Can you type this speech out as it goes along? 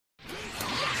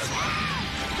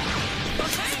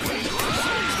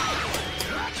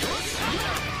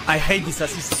I hate this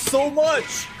assist so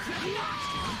much!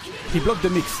 He blocked the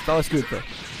mix, that was good though.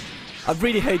 I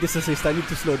really hate this assist, I need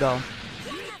to slow down.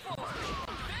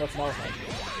 Not now, man.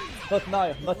 Not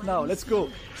now, not now, let's go.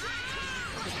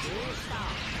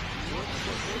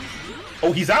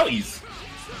 Oh, he's outies.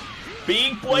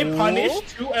 Big boy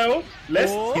punished, 2L,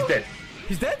 he's dead.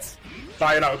 He's dead?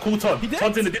 Nah, no, cool Todd. He dead?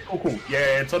 Todd's in the dip, cool.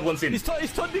 Yeah, Todd wants in. Is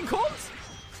Todd being called?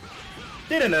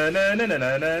 Yeah,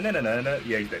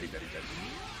 he's dead.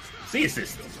 See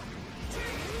assist.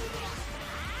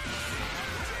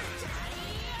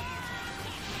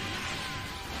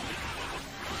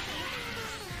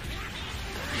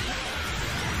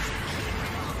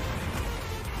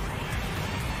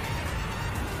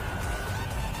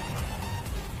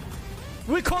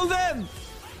 We call them!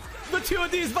 The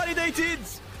TOD is validated!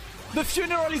 The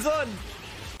funeral is on!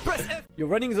 Press F! You're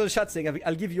running those shots saying,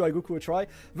 I'll give you Goku a try.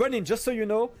 Running, just so you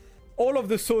know, all of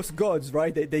the Sauce gods,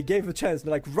 right? They gave a chance.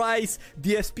 Like Rice,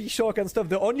 DSP, Shock and stuff.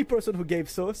 The only person who gave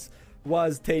Sauce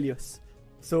was Talius.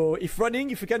 So if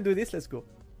running, if you can do this, let's go.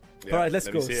 Yeah, alright, let's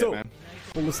go. So,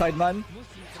 call the side man.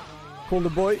 Call the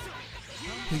boy.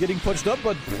 He's getting punched up,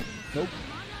 but nope.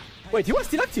 Wait, he was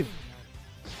still active.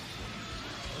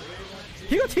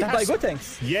 He got hit by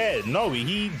Gotenks. Yeah, no,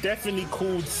 he definitely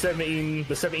called 17,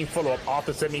 the 17 follow-up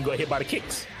after 17 got hit by the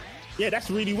kicks. Yeah, that's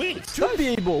really weird. Should be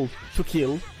able to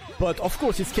kill, but of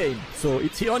course it's Kane, so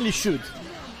he only should.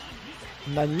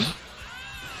 Nani?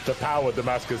 The power of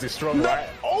Zdamascus is strong, right?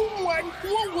 Oh my,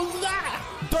 what was that?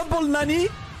 Double Nani?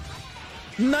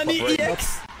 Nani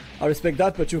EX? I respect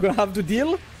that, but you're gonna have to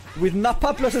deal with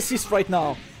Nappa plus assist right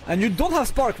now. And you don't have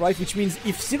Spark, right? Which means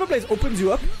if Silverblaze opens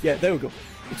you up, yeah, there we go.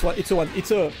 It's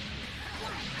a.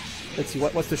 Let's see,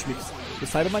 what's the schmix? The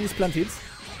Cyberman is planted.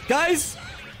 Guys!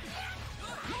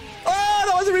 Oh,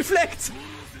 that was a reflect!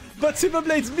 But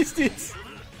Silverblades missed it!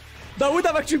 That would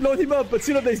have actually blown him up, but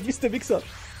Silverblades missed the mix-up.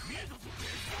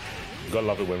 You gotta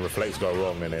love it when reflects go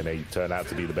wrong and then they turn out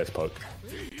to be the best poke.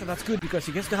 So that's good because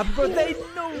he gets to happy birthday.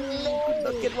 No, he could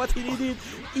not get what he needed.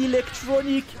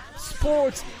 Electronic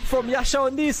sports from Yasha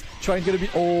on this. Trying to be.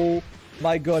 Oh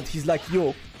my god, he's like,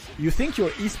 yo. You think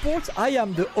you're esports? I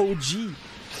am the OG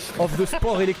of the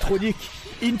sport electronic.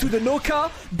 Into the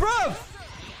Noka. Bruv!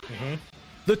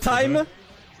 The time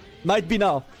might be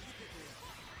now.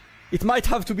 It might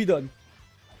have to be done.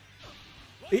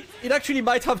 It actually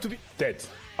might have to be... Dead.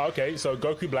 Okay, so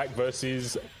Goku Black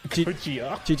versus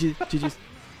Gogeta. GG's.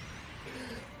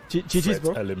 GG's,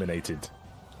 bro. Eliminated.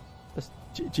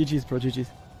 GG's, bro. GG's.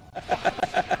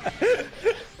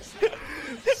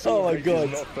 Oh my god.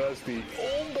 He's not thirsty.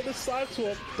 Oh, but the side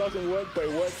swap doesn't work, but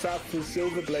it works out for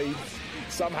Silverblade.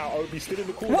 Somehow Obi's still in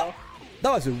the corner. What?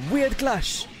 That was a weird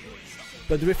clash.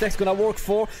 But the reflex gonna work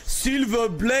for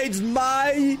Silverblades.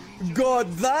 My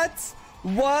god, that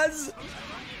was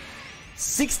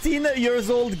 16 years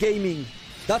old gaming.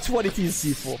 That's what it is,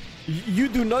 C4. You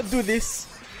do not do this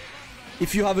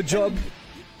if you have a job,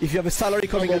 if you have a salary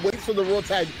coming up. Wait for the raw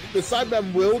tag. The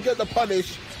sideman will get the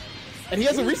punish. And he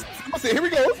has a reset. Here we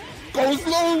go. Goes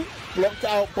low. Blocked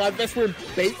out by Vesperin.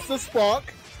 Baits the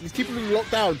spark. He's keeping him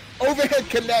locked down. Overhead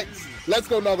connects. Let's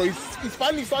go, Nago. He's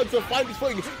finally starting to find his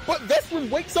footing. But Vesperin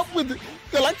wakes up with the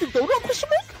Galactic Donut question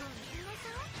mark?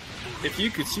 If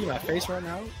you could see my face right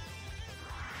now.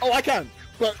 Oh, I can.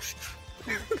 But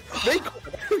they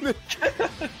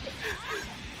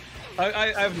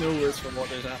I have no words for what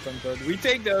has happened, but we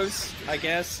take those, I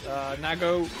guess.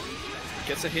 Nago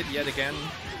gets a hit yet again.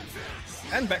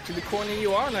 And back to the corner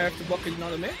you are, and I have to block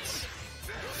another mix.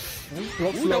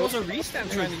 Ooh, that was a restand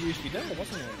trying to use Vidal,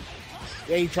 wasn't it?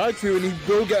 Yeah, he tried to, and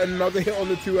he will get another hit on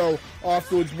the 2L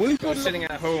afterwards. Will he put sitting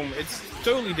at home, it's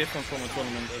totally different from a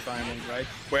tournament environment, right?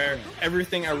 Where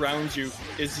everything around you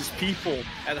is just people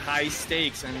at high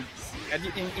stakes, and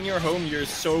in your home you're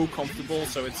so comfortable,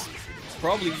 so it's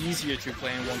probably easier to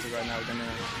play in Wanted right now than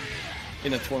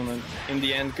in a tournament. In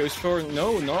the end, goes for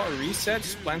no, not a reset,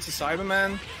 just plants a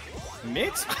Cyberman.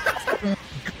 Mix?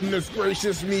 Goodness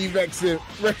gracious me,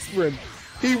 Vesperin.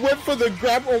 He went for the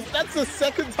grab. Oh, that's the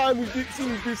second time we've seen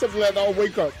him do something like that. I'll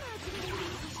wake up.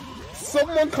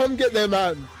 Someone come get their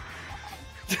man.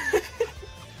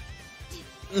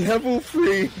 Level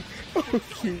 3. Oh,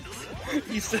 cute.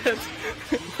 He said,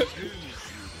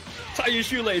 tie your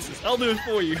shoelaces. I'll do it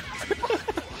for you.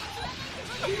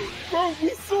 Bro, we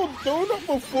saw Donut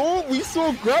before. We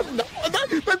saw grab. Now.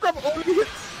 That grab only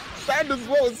hits Sand as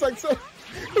well. It's like so.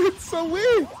 It's so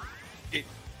weird.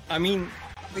 I mean,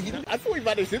 I thought he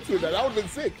managed into it. That would have been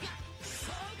sick.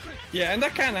 Yeah, and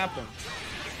that can happen.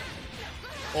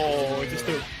 Oh, just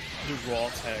the raw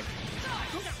tag.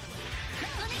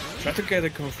 Tried to get a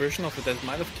conversion of it that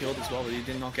might have killed as well, but he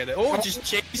did not get it. Oh, just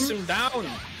chase him down!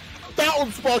 That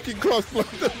one's sparking cross,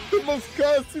 the most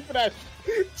cursed super dash.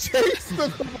 Chase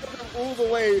the all the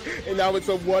way, and now it's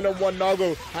a one-on-one.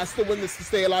 Nago has to win this to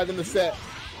stay alive in the set.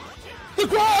 The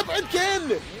grab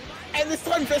again! And this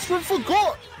time Vestron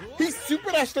forgot! He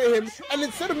super dashed at him, and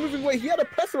instead of moving away, he had a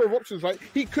plethora of options, right?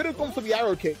 He could have gone for the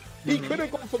arrow kick. He could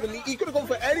have gone for the knee. He could have gone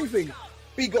for anything.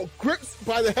 But he got gripped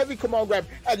by the heavy command grab,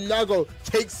 and Nago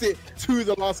takes it to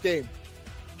the last game.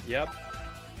 Yep.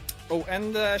 Oh,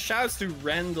 and shouts to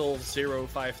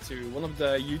Randall052, one of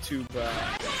the YouTube...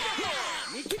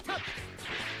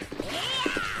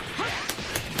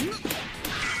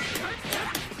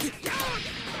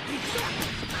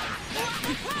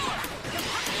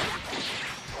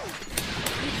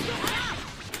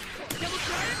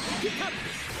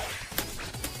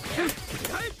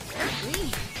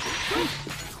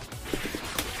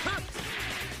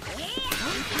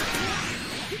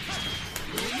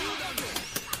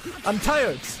 I'm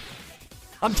tired.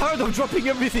 I'm tired of dropping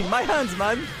everything. My hands,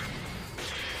 man.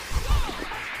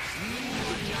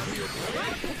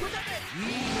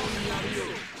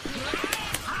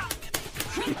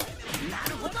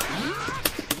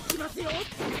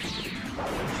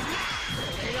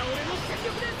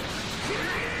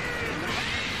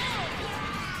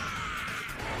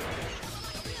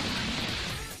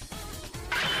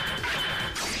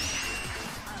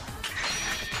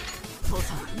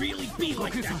 Really be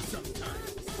like that sometimes.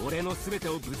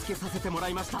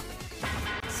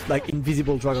 It's like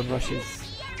invisible dragon rushes.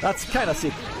 That's kind of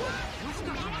sick.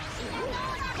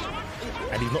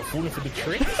 And he's not falling for the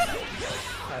trick?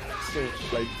 That's so,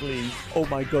 like, please. Oh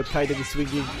my god, Kaiden is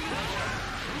swinging.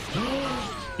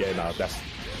 Yeah, no, that's...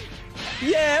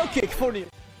 Yeah, okay, funny.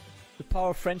 The power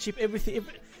of friendship, everything.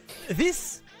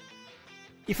 This...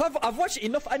 If I've watched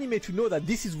enough anime to know that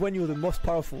this is when you're the most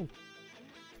powerful.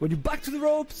 When you're back to the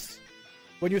ropes,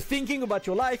 when you're thinking about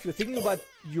your life, you're thinking about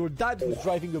your dad who's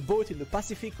driving a boat in the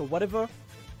Pacific or whatever.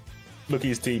 Look at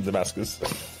his team, Zdamascus.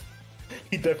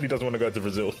 He definitely doesn't want to go to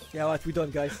Brazil. Yeah, right, we're done,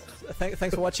 guys.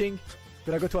 Thanks for watching.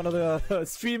 Gonna go to another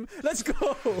stream. Let's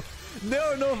go!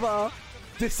 Neo Nova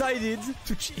decided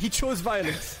to... he chose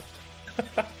violence.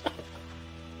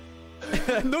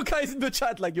 No guys in the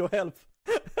chat, like, your help.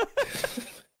 The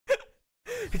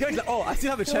guy's like, oh, I still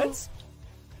have a chance?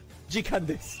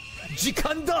 Jikandes.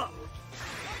 Jikanda!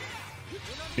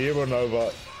 Neo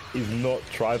Nova is not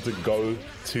trying to go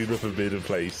to the forbidden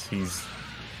place. He's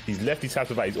left his hat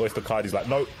about his oyster card. He's like,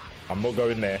 no, I'm not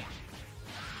going there.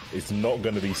 It's not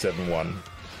going to be 7-1.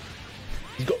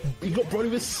 He got Brody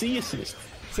with C assist.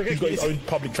 So he's got his own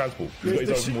public transport. He's got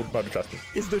his own public transport.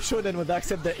 It's the shonen when they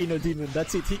accept their inner demon.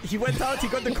 That's it. He went out, he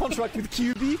got the contract with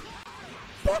QB.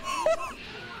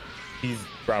 He's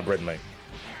brown bread, mate.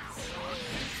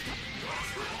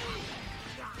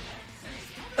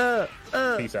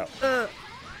 Peace out.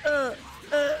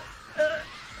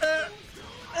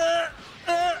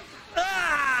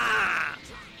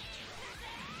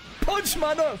 Punch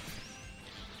man up!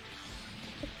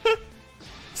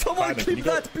 Someone clip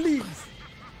that, please!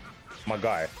 My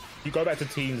guy, you go back to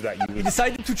teams that you... He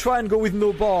decided to try and go with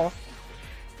no bar.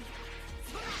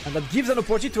 And that gives an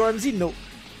opportunity to RMZ. No.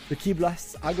 The key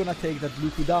blasts are gonna take that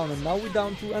Luku down. And now we're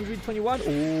down to 121.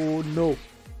 Oh no.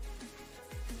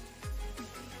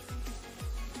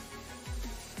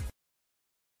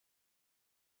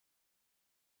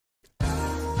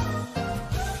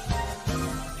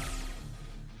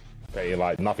 Okay,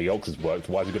 like nothing else has worked.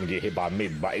 Why is he going to get hit by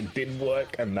mid? But it did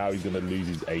work, and now he's going to lose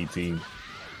his 18.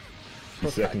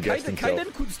 Second guessed himself.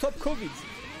 Kaiden could stop COVID.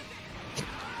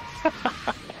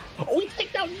 Oh, he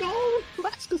take down no!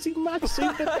 That's because he mad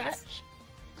super dash.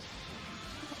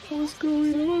 What's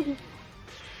going on?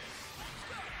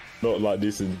 Not like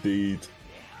this, indeed.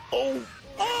 Oh!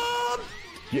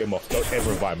 Get him off. Don't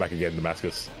ever invite him back again,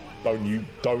 Zdamascus.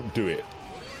 Don't do it.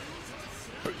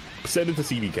 Send him to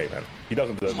CDK, man. He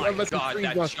doesn't deserve Oh my god,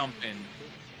 that jump in.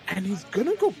 And he's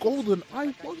gonna go golden.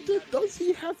 I wonder, does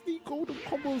he have the golden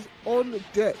combos on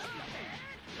deck?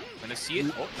 Gonna see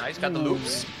it. Oh, nice. Got the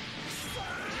loops.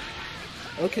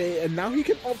 Okay, and now he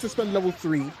can opt to spend level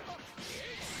 3.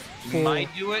 Might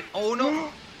do it. Oh no.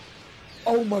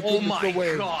 Oh my goodness, Oh my no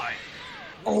way. god.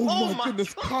 Oh my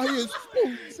goodness, Kai is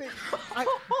so sick.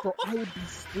 Bro, I would be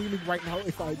screaming right now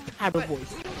if I had a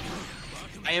voice.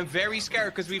 I am very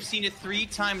scared because we've seen it 3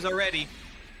 times already.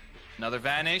 Another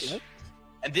vanish. Yep.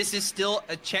 And this is still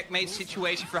a checkmate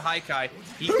situation for Haikai.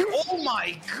 Oh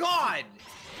my god!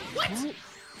 What? Well,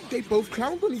 they both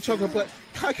clowned on each other, but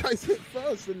Kaikai's hit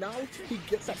first, and now he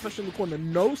gets that pressure in the corner.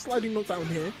 No sliding knockdown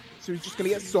here, so he's just gonna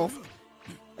get soft.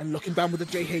 And looking down with the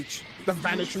JH, the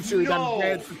vanish from Suridam,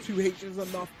 red for 2 H's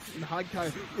enough, and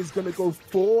Haikai is going to go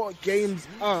 4 games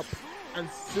up, and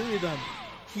Suridam,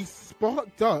 he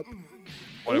sparked up.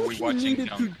 What are All we he watching needed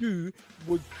now? to do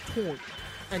was taunt,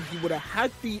 and he would have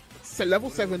had the level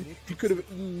 7, he could have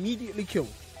immediately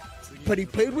killed. But he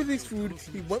played with his food,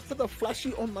 he went for the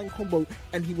flashy online combo,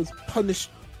 and he was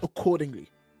punished accordingly.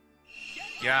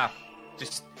 Yeah,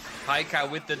 just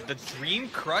Haikai with the Dream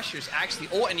Crushers actually.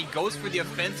 Oh, and he goes for the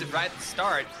offensive right at the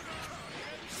start.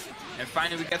 And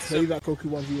finally we get Play some... that Goku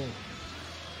 1v1.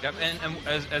 Yep, and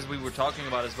as we were talking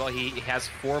about as well, he has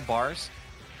 4 bars.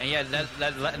 And yeah,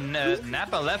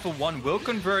 Nappa level 1 will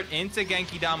convert into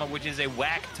Genkidama, which is a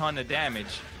whack ton of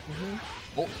damage.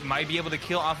 Oh, might be able to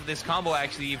kill off of this combo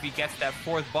actually if he gets that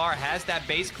 4th bar. Has that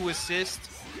base coup assist.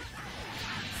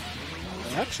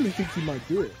 I actually think he might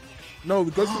do it. No,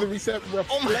 it goes to the reset,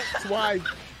 reflects wide.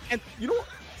 And you know what?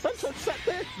 Sunshine sat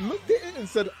there, looked at it, and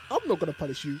said, I'm not going to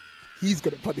punish you. He's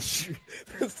going to punish you.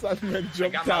 Sunman jumped I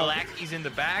got my out. lackeys in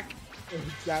the back.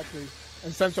 Exactly.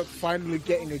 And Sunshine finally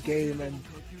getting a game. And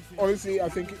honestly, I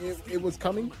think it was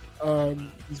coming.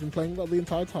 He's been playing well the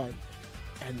entire time.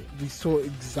 And we saw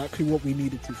exactly what we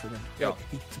needed to from him. Yeah. Like,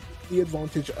 he took the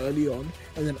advantage early on,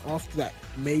 and then after that,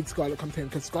 made Scarlet come to him.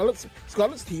 Because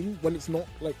Scarlet's team, when it's not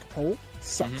like whole,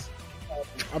 sucks.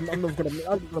 I'm not gonna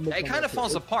make It kind of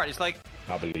falls apart. It's like,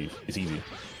 I believe it's easy.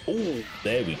 Oh,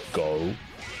 there we go.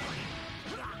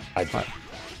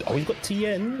 Oh, he's got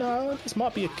TN. No, this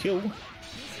might be a kill.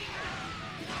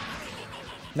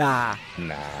 Nah.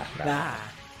 Nah.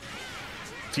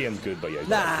 TN's good, but yeah.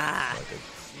 Nah.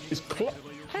 It's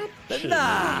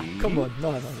Nah. Come on.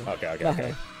 No. Okay.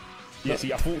 Nah. Yeah,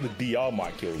 see, I thought the DR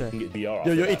might kill. You can get DR.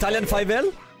 Yo, Italian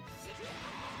 5L?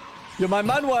 Yo, my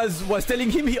man was telling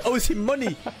him he owes him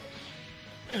money.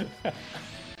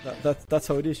 That's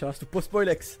how it is. He has to post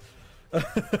Boilex.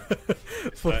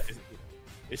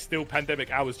 It's still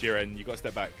pandemic hours, Jiren. You got to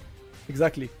step back.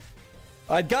 Exactly.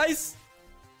 Alright, guys.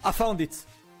 I found it.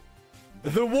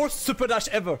 The worst super dash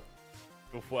ever.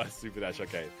 Before Super Dash,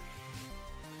 okay.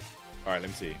 Alright, let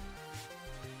me see.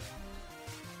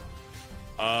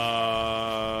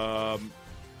 How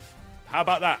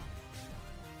about that?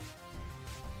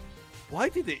 Why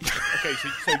did it? Okay,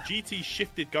 so GT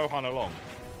shifted Gohan along.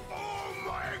 Oh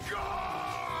my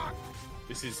god!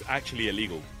 This is actually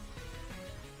illegal.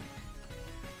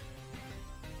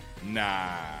 Nah,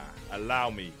 allow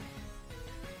me.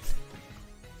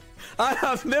 I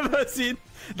have never seen.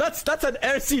 That's an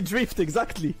RC drift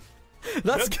exactly.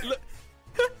 That's Look,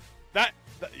 that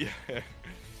yeah.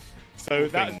 So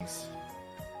that's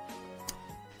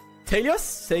Telios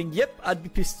saying, "Yep, I'd be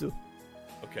pissed too."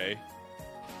 okay.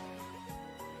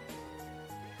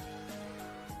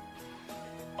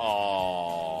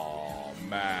 Oh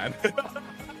man,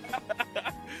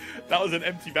 that was an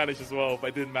empty vanish as well, but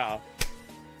it didn't matter.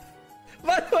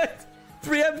 But what?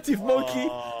 Preemptive monkey.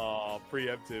 Oh,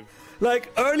 preemptive.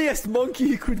 Like earliest monkey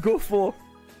he could go for.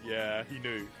 Yeah, he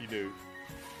knew.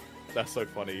 That's so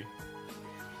funny.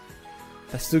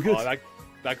 That's too good. Oh,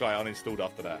 that guy uninstalled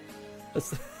after that.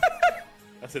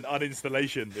 That's an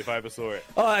uninstallation if I ever saw it.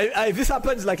 Oh, if this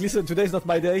happens, like, listen, today's not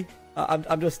my day. I'm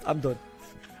done.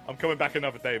 I'm coming back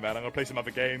another day, man. I'm gonna play some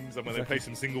other games. I'm gonna play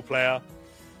some single player.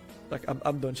 Like,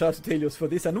 I'm done. Shout out to Telios for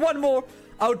this. And one more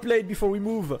outplayed before we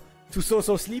move to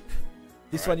So Sleep.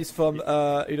 This one is from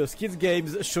Skids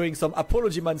Games, showing some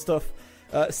Apology Man stuff,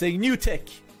 saying new tech.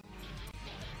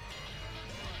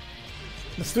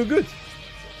 That's too good.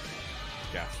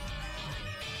 Yeah.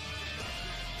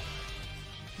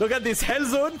 Look at this Hell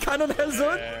Zone, Cannon Hell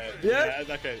Zone. Yeah.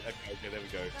 Okay, there we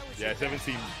go. Yeah,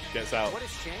 17 gets out. What a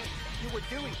shame. You were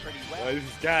doing pretty well. Oh, this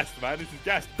is gassed, man. This is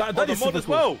gassed. That the is mod super as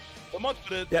cool. well. The mod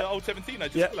for the old 17. I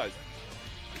just realized.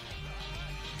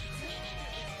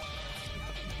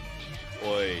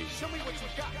 Oi. Show me what you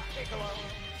got, Piccolo.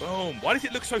 Boom. Why does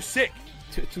it look so sick?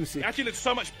 Too sick. It actually looks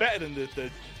so much better than the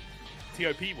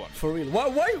TOP one. For real.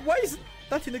 Why is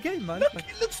that in the game, man? Look, Like,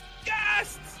 it looks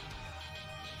gassed.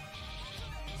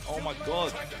 Oh my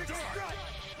god.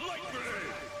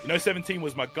 You know, 17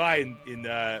 was my guy in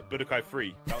Budokai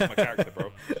 3. That was my character,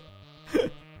 bro.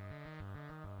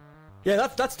 yeah,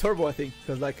 that's turbo, I think,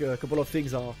 because like a couple of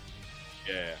things are.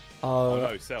 Yeah. Oh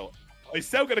no, Cell. Oh, is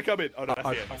Cell gonna come in? Oh no, that's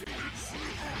the end.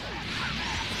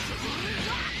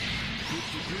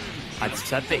 I'd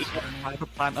said that he got Hyper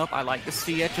Plant up. I like to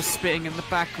see it just spitting in the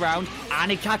background.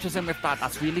 And he catches him with that.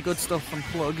 That's really good stuff from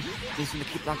Plug. He's going to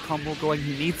keep that combo going.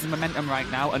 He needs the momentum right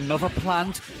now. Another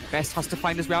plant. Best has to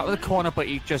find his way out of the corner, but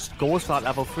he just goes for that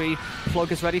level 3.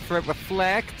 Plug is ready for it.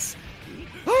 Reflects.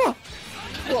 Oh!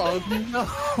 No.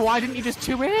 Why didn't you just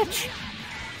 2H?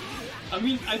 I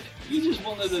mean, he just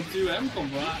wanted a 2M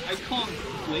combo. I can't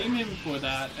blame him for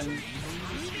that. And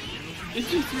it's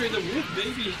just for the whip,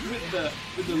 baby,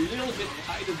 with a little bit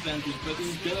height advantage, but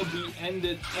he's gonna be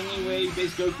ended anyway.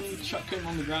 Base Goku, chuck him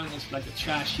on the ground. It's like the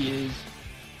trash he is.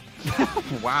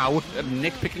 Wow,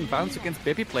 Nick picking bounce against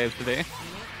baby players today.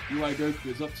 You are Goku.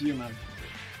 It's up to you, man.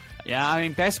 Yeah, I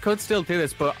mean, Best could still do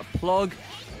this, but Plug,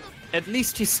 at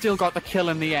least he still got the kill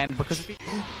in the end because if he...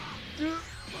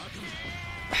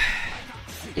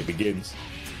 It begins.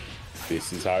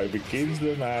 This is how it begins,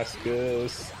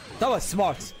 Zdamascus. That was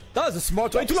smart. That was a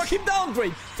smart way to lock him down.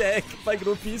 Great tech by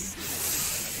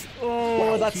Groupies. Oh,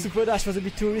 wow, that super dash was a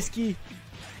bit too risky.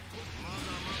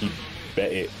 He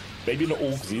bet it. Maybe not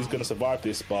all because he's going to survive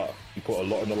this, but he put a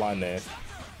lot on the line there.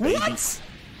 Maybe. What?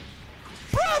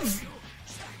 Bruv!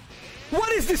 What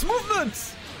is this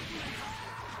movement?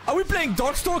 Are we playing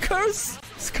Darkstalkers?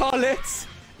 Scarlet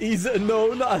is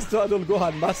known as the adult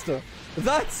Gohan Master.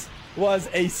 That was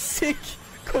a sick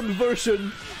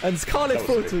conversion, and Scarlet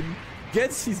Photon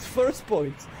gets his first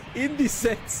point in this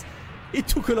set. It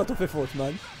took a lot of effort,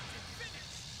 man.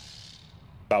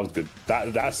 That was good.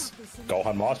 That's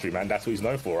Gohan mastery, man. That's what he's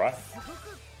known for, right?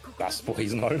 That's what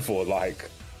he's known for. Like,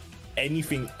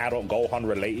 anything adult Gohan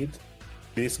related,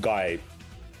 this guy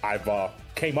either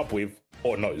came up with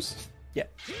or knows. Yeah.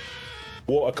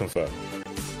 Water confirmed.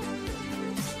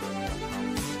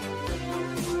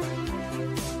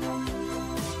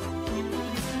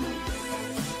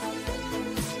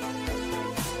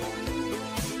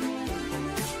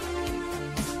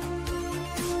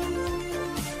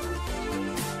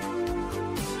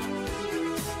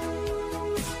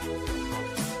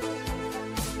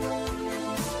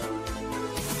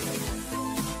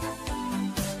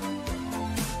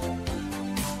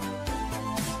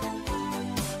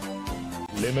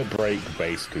 Limit break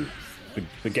base coup.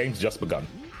 The game's just begun.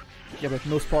 Yeah, but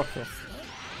no spark though.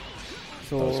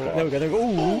 So No spark. there we go. There we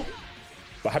go. Ooh.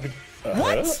 But having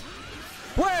What?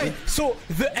 Wait. So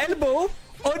the elbow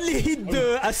only hit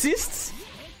the assists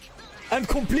and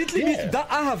completely missed. That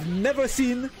I have never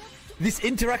seen this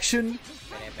interaction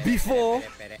before.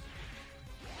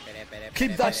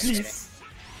 Clip that, please.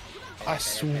 I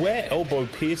swear elbow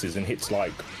pierces and hits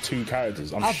like 2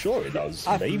 characters. I'm sure it does.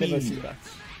 I've Maybe. never seen that.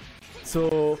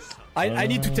 So I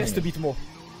need to test a bit more.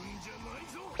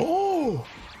 Oh!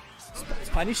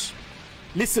 Spanish?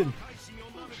 Listen.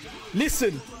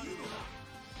 Listen.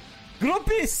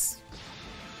 Gropis!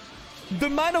 The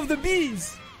man of the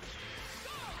bees!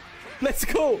 Let's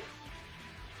go!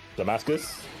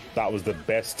 Zdamascus, that was the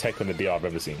best tech on the DR I've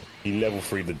ever seen. He level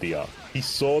 3'd the DR. He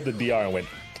saw the DR and went,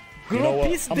 you know what?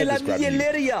 Gropis I'm de gonna la just grab you.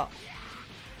 Mieleria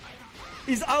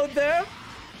is out there,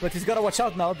 but he's gotta watch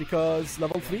out now because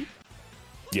level 3.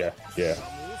 Yeah, yeah.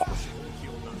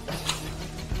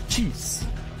 Jeez.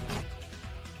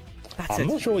 That's I'm it.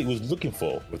 not sure what he was looking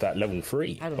for with that level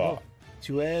 3. I don't but know.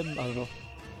 2M, I don't know.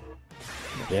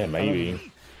 yeah, maybe.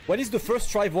 When is the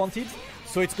first drive wanted?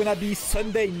 So it's gonna be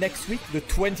Sunday next week, the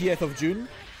 20th of June.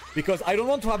 Because I don't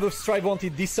want to have a strive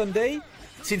wanted this Sunday,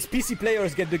 since PC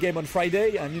players get the game on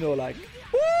Friday, and you know, like...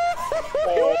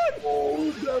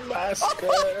 Oh,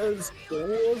 Zdamascus!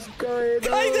 What's going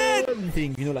on?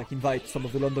 Thing, you know, like invite some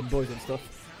of the London boys and stuff.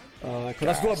 Cause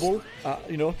that's doable.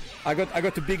 You know, I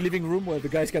got a big living room where the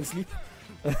guys can sleep.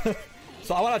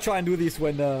 So I wanna try and do this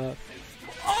when. Oh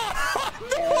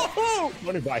no! I'm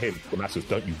gonna invite him. Zdamascus,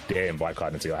 don't you dare invite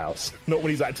Kaiden into your house. Not when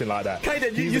he's acting like that.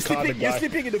 Kaiden, He's you're the kind of sleeping. You're guy-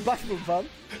 sleeping in the bathroom, fam.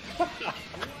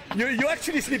 You're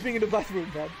actually sleeping in the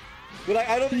bathroom, man. But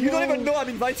like, you don't even know I'm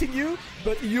inviting you,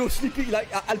 but you're sleeping. Like,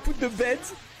 I'll put the bed,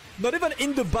 not even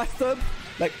in the bathtub,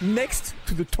 like next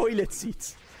to the toilet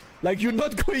seat. Like, you're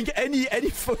not going any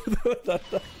further than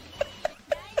that.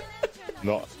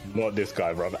 Not this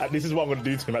guy, bro. This is what I'm gonna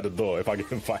do to him at the door if I get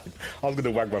him fighting. I was gonna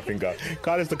wag my finger.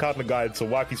 Kaiden's the kind of guy to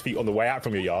wipe his feet on the way out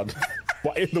from your yard,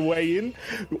 but in the way in,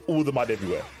 all the mud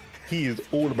everywhere. He is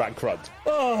all about crud.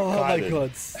 Oh my Kaiden.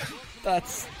 god,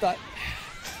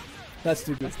 that's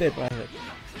too good. Stay behind it.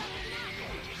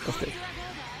 Okay.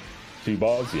 2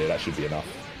 bars, yeah, that should be enough.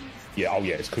 Yeah, oh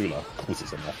yeah, it's cooler. Of course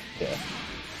it's enough. Yeah.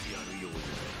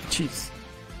 Cheese.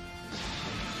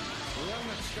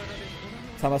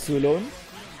 ZAMASU alone.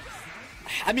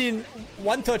 I mean,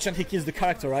 one touch and he kills the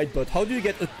character, right? But how do you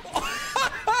get a...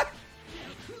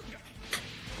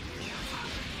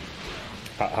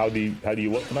 How do you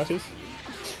what the matches?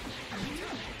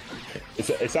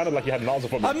 It sounded like you had an answer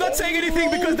for me. I'm not saying anything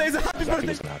because there's a happy Exactly birthday.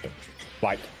 what's gonna happen.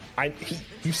 Like,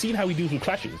 you've seen how he deals with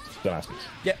clashes, Zdamascus.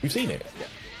 Yeah. You've seen it. Yeah.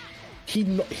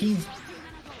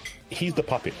 He's the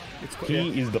puppet.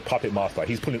 He is the puppet master.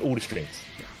 He's pulling all the strings.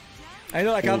 I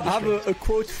know, like, I All the have a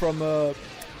quote from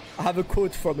I have a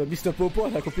quote from Mr. Popo,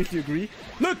 and I completely agree.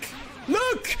 Look!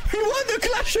 Look! He won the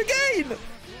clash again!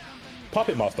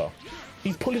 Puppet Master.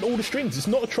 He's pulling all the strings. It's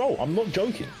not a troll. I'm not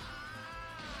joking.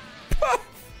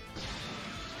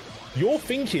 You're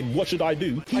thinking, what should I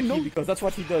do? He knows. Because that's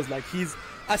what he does. Like, his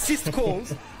assist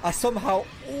calls are somehow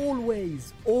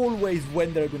always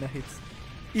when they're gonna hit.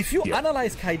 If you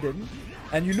analyze Kaiden,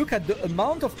 and you look at the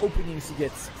amount of openings he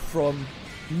gets from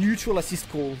neutral assist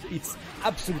calls, it's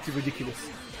absolutely ridiculous.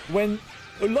 When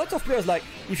a lot of players, like,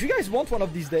 if you guys want one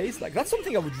of these days, like, that's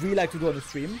something I would really like to do on the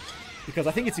stream, because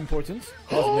I think it's important.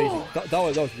 That was amazing. That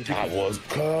was ridiculous. That was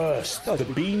cursed. The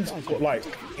beans got, like,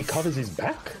 it covers his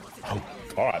back. Oh,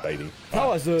 alright, baby. That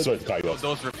was sorry to cut you off.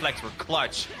 Those reflects were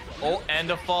clutch. Oh, and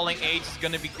the falling age is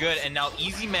gonna be good. And now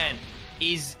Easy Man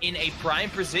is in a prime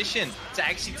position to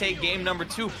actually take game number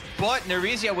 2. But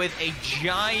Neresia with a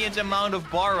giant amount of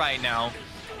bar right now.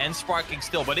 And sparking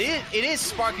still. But it is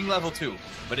sparking level 2.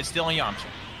 But it's still on Yamcha.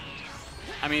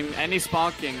 I mean, any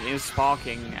sparking is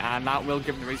sparking, and that will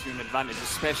give Neresia an advantage,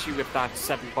 especially with that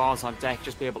 7 bars on deck.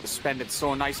 Just be able to spend it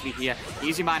so nicely here.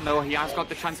 Easy Man, though, he has got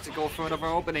the chance to go for another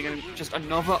opening, and just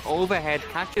another overhead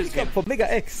catches him. For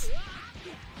Mega X.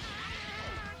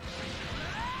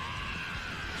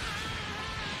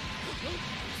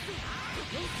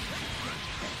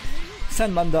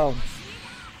 Sandman down.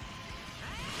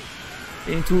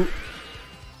 Into...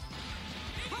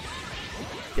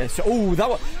 Yes. Oh,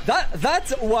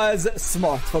 that was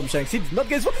smart from Shanks. He did not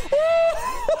get... Oh!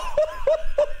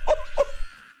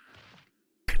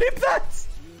 Clip that!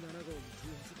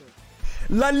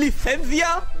 La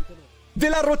licencia de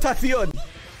la rotación.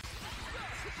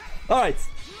 Alright.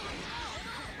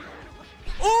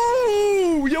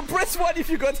 Oh! You press 1 if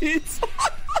you got hit.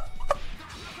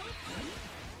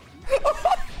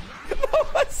 No,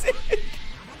 that's it.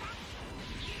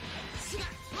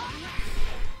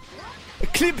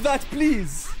 Clip that,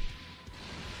 please.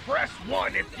 Press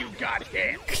 1 if you got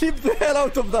hit. Clip the hell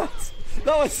out of that.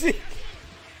 That was sick.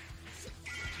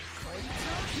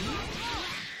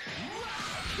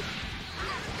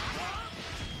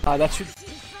 That should...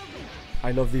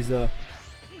 I love these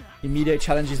immediate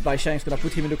challenges by Shanks. Gonna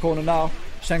put him in the corner now.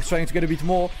 Shanks trying to get a bit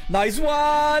more. Nice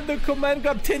one! The command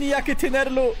grab, tenía que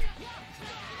tenerlo.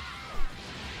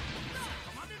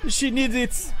 She needs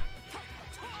it.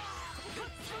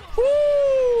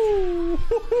 Woo!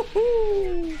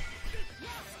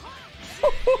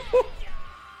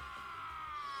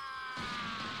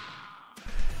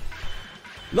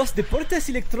 Los deportes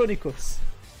electrónicos.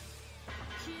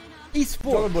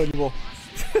 Esports.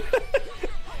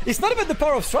 It's not about the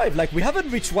power of Strive. Like, we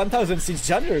haven't reached 1,000 since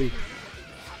January.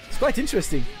 It's quite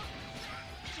interesting.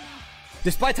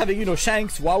 Despite having, you know,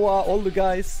 Shanks, Wawa, all the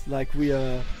guys, like, we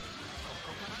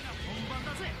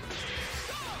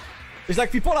it's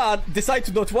like people decide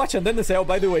to not watch and then they say, oh,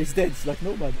 by the way, he's dead. It's like,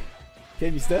 no, man.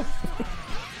 Game is there.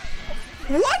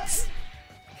 What?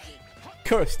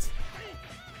 Cursed.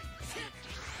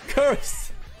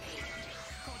 Cursed.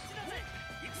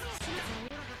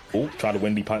 Oh, try to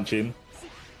windy punch in.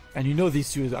 And you know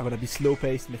these two are going to be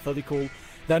slow-paced, methodical.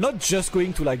 They're not just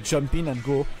going to, like, jump in and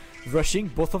go rushing.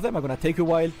 Both of them are going to take a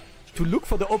while to look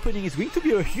for the opening. It's going to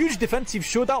be a huge defensive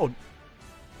showdown.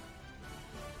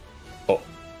 Oh.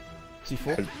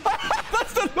 C4.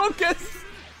 That's the longest!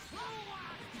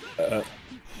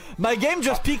 My game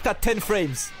just peaked at 10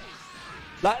 frames.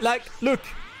 Like, look.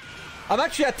 I'm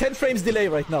actually at 10 frames delay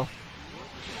right now.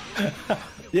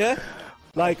 Yeah?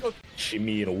 Like...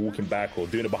 Shimmy or walking back or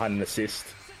doing it behind an assist.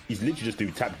 He's literally just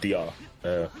doing tap DR.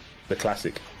 The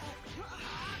classic.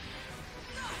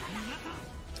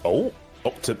 Oh.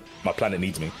 To my planet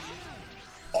needs me.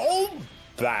 Oh!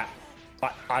 That...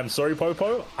 I'm sorry,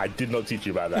 Popo. I did not teach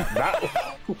you about that.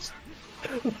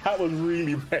 That was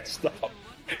really messed up.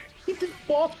 He did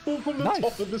fastball from the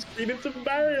top of the screen into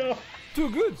barrier. Too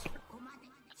good.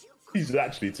 He's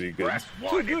actually too good.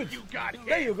 Too good.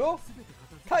 There you go.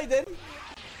 Kaiden.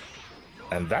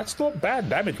 And that's not bad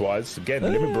damage-wise. Again,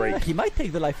 limit break. He might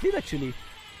take the life lead, actually.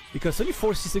 Because only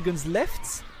 40 seconds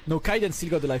left. No, Kaiden still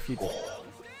got the life lead. Oh.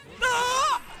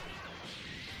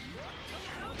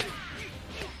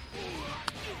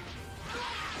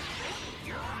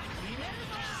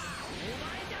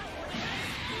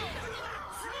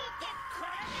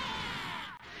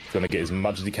 Gonna get as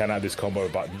much as he can out of this combo,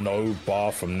 but no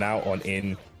bar from now on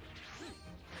in.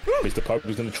 Mr. Pope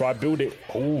was gonna try build it.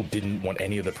 Oh, didn't want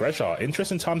any of the pressure.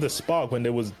 Interesting time to spark when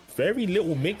there was very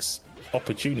little mix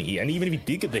opportunity, and even if he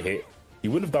did get the hit, he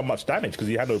wouldn't have done much damage because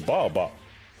he had no bar. But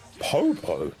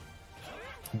Popo,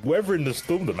 weathering the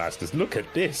storm, Zdamascus. Look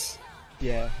at this.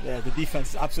 Yeah, the defense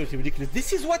is absolutely ridiculous.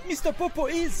 This is what Mr. Popo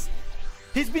is.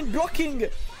 He's been blocking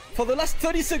for the last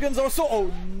 30 seconds or so.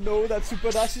 Oh no, that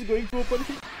super dash is going to open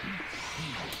him.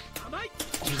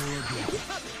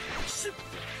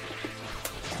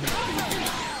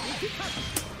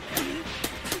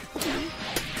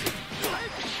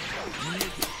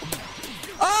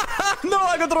 Ah, no,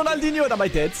 I got Ronaldinho. Am I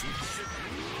dead?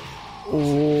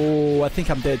 Oh, I think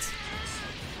I'm dead.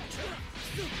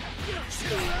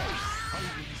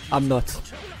 I'm not.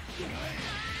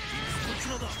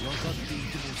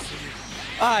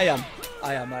 I am.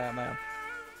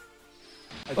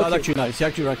 That's actually nice. He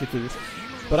actually reacted to this.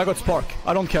 But I got Spark.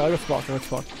 I don't care. I got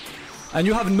Spark. And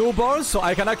you have no bars, so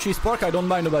I can actually Spark. I don't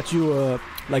mind about you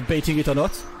like baiting it or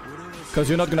not. Because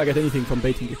you're not gonna get anything from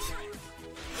baiting it.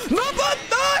 No, but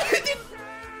no!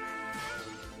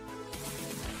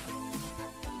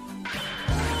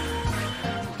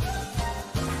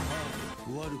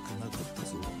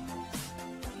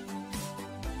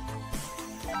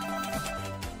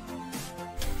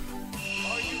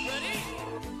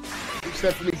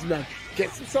 Definitely easy man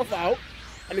gets himself out,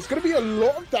 and it's going to be a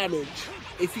lot of damage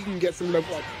if he can get some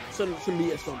level up, some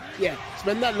meters from. Yeah,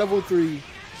 spend that level 3,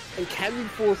 and can we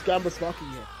force Gamba sparking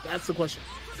here? That's the question.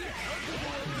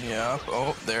 Yeah.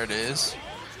 Oh, there it is.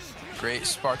 Great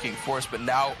sparking force, but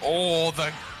now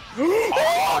the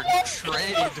hard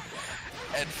trade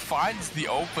and finds the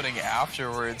opening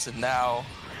afterwards, and now.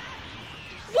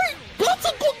 Wait,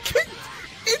 Butter got kicked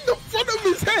in the front of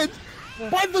his head.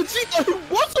 By Vegeta, who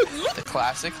wasn't looking. The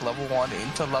classic level 1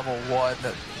 into level 1,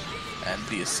 and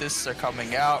the assists are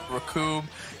coming out. Raccoon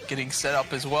getting set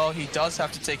up as well. He does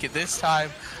have to take it this time.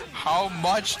 How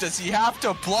much does he have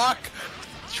to block?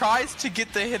 Tries to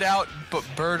get the hit out, but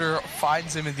Birder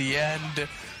finds him in the end.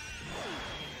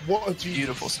 What a genius.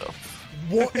 Beautiful stuff.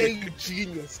 What a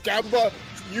genius. Gamba,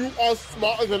 you are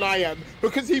smarter than I am.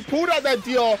 Because he pulled out that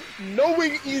DR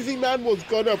knowing Easy Man was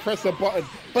gonna press a button.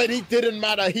 But it didn't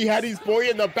matter. He had his boy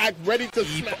in the back ready to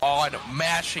keep on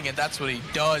mashing, and that's what he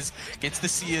does. Gets the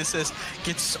CSS,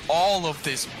 gets all of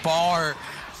this bar.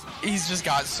 He's just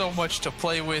got so much to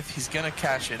play with. He's gonna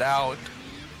cash it out.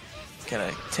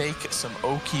 Gonna take some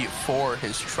Oki for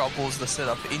his troubles. The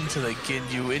setup into the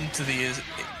Ginyu, into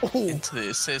the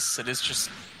assists, and it's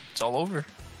all over.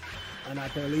 And I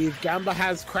believe Gamba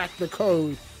has cracked the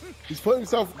code. He's put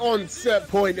himself on set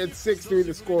point at 6-3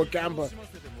 the score. Gamba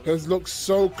has looked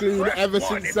so clean ever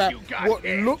since that what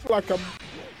looked like a...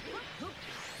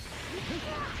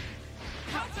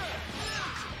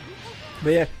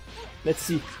 But yeah, let's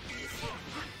see.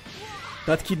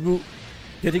 That Kid Buu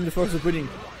getting the first opening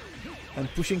and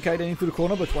pushing Kaiden into the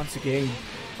corner, but once again,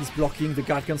 he's blocking. The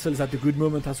guard cancels at the good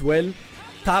moment as well.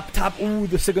 Tap, tap. Ooh,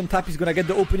 the second tap is gonna get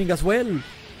the opening as well.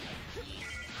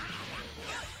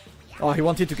 Oh, he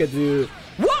wanted to get the...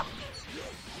 What?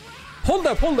 Hold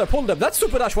up. That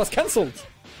super dash was cancelled.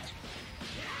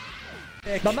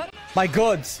 My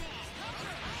god.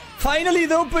 Finally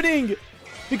the opening.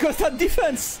 Because that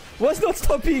defense was not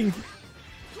stopping.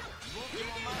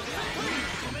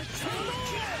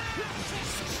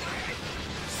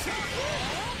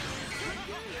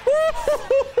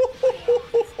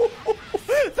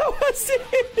 That was sick.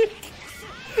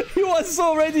 He was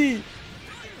so ready.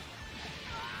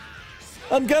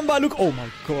 And Gamba, look. Oh my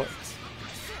god.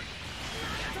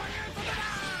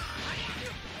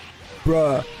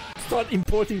 Bruh. Start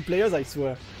importing players, I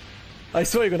swear. I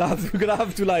swear you're gonna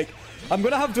have to like... I'm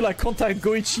gonna have to like contact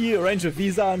Goichi, arrange a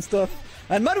visa and stuff.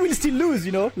 And man will still lose,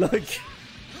 you know? Like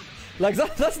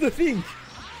that's the thing.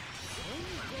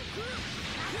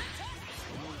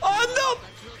 Oh no!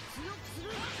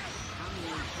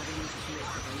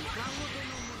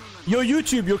 Yo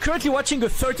YouTube, you're currently watching a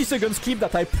 30 seconds clip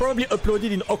that I probably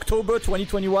uploaded in October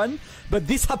 2021, but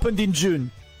this happened in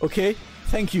June, okay?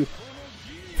 Thank you.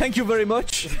 Thank you very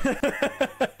much.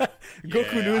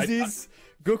 Goku loses,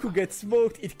 Goku gets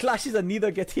smoked, it clashes and neither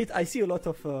get hit. I see a lot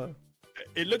of...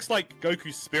 It looks like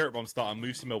Goku's Spirit Bomb starter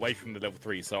moves him away from the level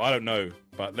 3, so I don't know,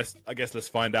 but I guess let's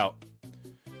find out.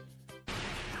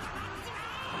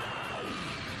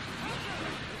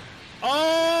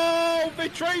 Oh, they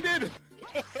traded!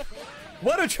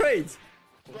 What a trade!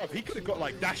 Bro, he could have got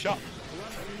like dash up.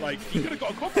 Like, he could have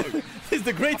got a combo. It's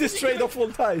the greatest trade of all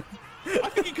time. I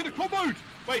think he could have comboed.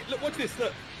 Wait, look, watch this.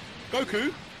 Look.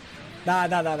 Goku. Nah.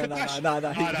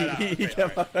 He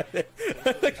came out.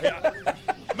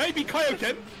 Maybe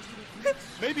Kaioken.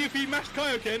 Maybe if he mashed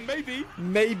Kaioken, maybe.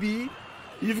 Maybe.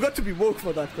 You've got to be woke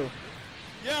for that, though.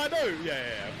 Yeah, I know. Yeah,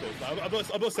 of course.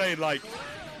 I'm not saying like...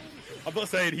 I'm not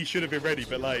saying he should have been ready,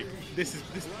 but like this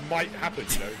might happen,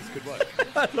 you know. This could work.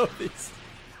 I love this.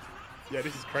 Yeah,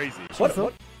 this is crazy.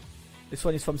 What? This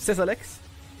one is from Cesalex.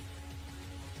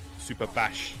 Super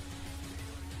bash.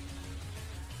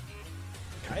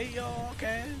 Hey,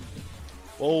 okay.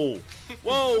 Whoa.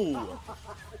 Whoa.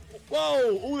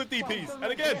 Whoa. All the DPs.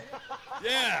 And again.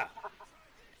 Yeah.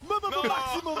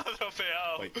 Maximum.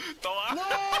 Wait.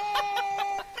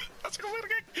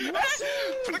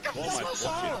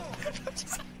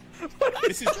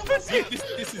 This is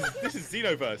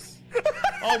Xenoverse.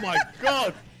 Oh my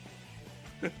god.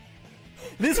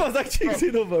 This was actually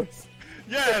Xenoverse.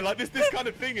 Yeah, like this kind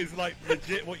of thing is like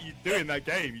legit what you do in that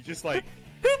game. You just like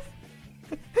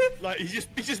he's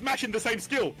just mashing the same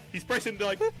skill. He's pressing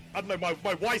like I don't know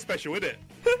my Y special, isn't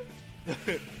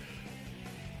it?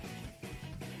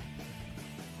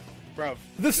 Bruv.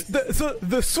 So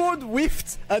the sword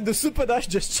whiffed and the super dash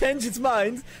just changed its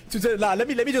mind to the let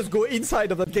me just go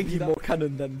inside of that Genki more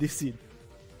canon than this scene.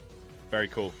 Very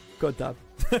cool. God damn.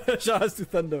 Shout out to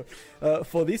Thunder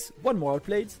for this. One more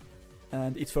outplayed.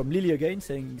 And it's from Lily again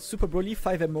saying Super Broly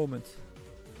 5M moment.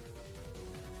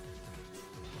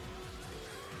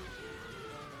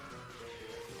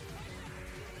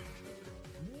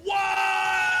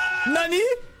 What? NANI?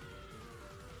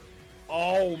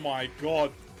 Oh my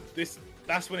god.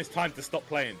 That's when it's time to stop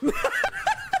playing.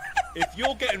 If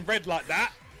you're getting red like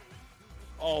that,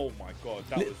 oh my god,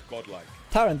 that was godlike.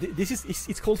 Taran,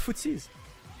 it's called footsies.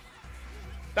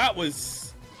 That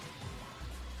was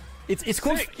it's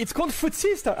called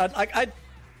footsies, Taran.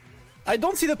 I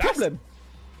don't see the problem.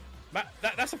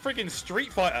 That's a freaking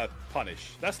Street Fighter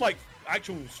punish. That's like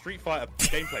actual Street Fighter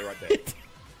gameplay right there.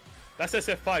 That's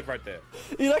SF5 right there.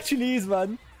 It actually is,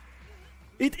 man.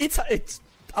 It's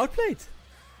outplayed.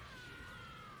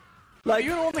 Like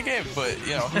you won the game, but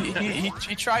you know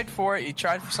he tried for it. He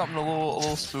tried for something a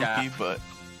little spooky, but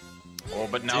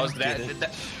but now it's that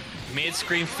mid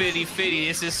screen 50-50.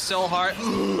 This is so hard.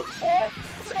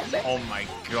 Oh my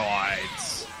god!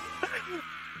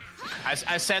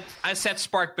 I said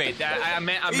spark bait. I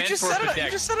meant for You just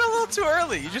said it a little too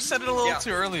early. You just said it a little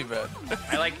too early, man.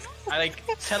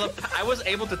 I was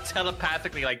able to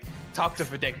telepathically like talk to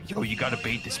Videk. Yo, you gotta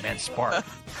bait this man spark.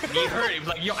 He heard it. He was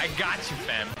like, yo, I got you,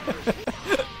 fam.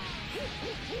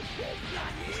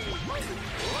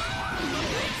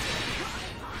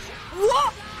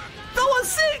 What? That was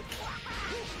sick!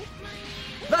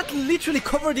 That literally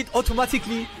covered it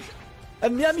automatically.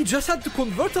 And Miami just had to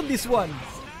convert on this one.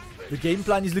 The game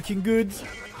plan is looking good.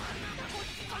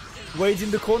 Wade's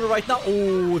in the corner right now.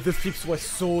 Oh, the flips were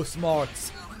so smart.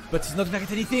 But he's not gonna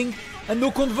get anything. And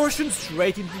no conversion,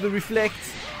 straight into the reflect.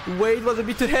 Wade was a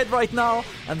bit ahead right now.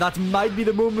 And that might be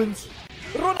the moment.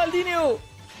 Ronaldinho!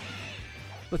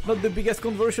 But not the biggest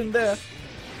conversion there.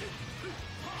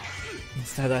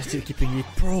 Instead, I'm still keeping it.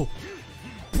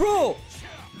 Bro!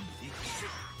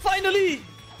 Finally!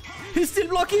 He's still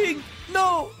blocking!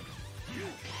 No!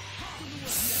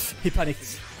 He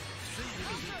panicked.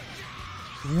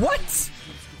 What?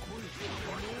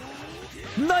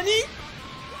 NANI?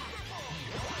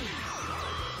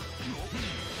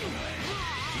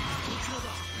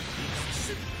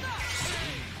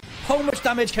 How much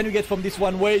damage can you get from this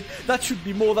one, Wade? That should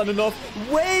be more than enough.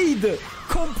 Wade!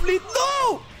 Complete.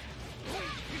 No!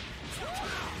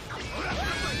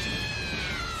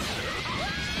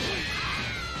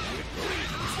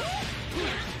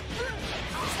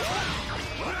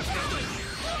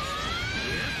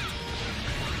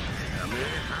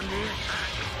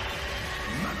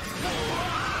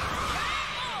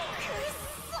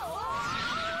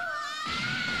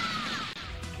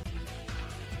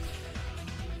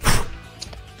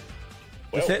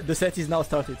 The set is now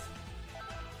started.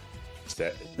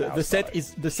 The set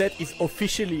is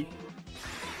officially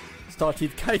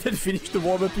started. Kaiden finished the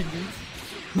warm-up indeed.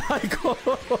 My god!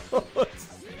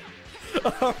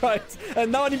 Alright,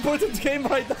 and now an important game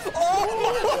right now.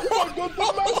 Oh my god,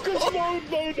 Zdamascus! No.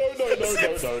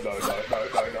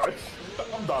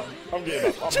 I'm done. I'm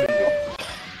getting up. I'm leaving.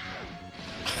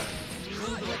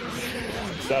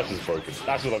 That's just broken.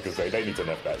 That's what I can say. They need to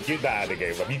nerf that. Get that out of the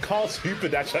game. Like, you can't super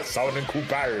dash at someone and call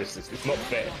barrier assist. It's not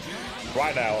fair.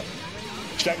 Right now,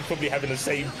 Shank's probably having the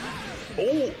same.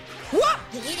 Oh! What?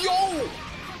 Yo!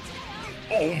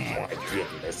 Oh my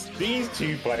goodness. These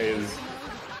two players.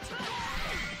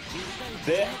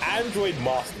 They're Android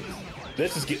masters.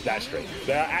 Let's just get that straight.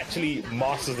 They're actually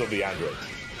masters of the Android.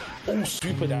 Oh,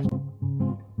 super dash.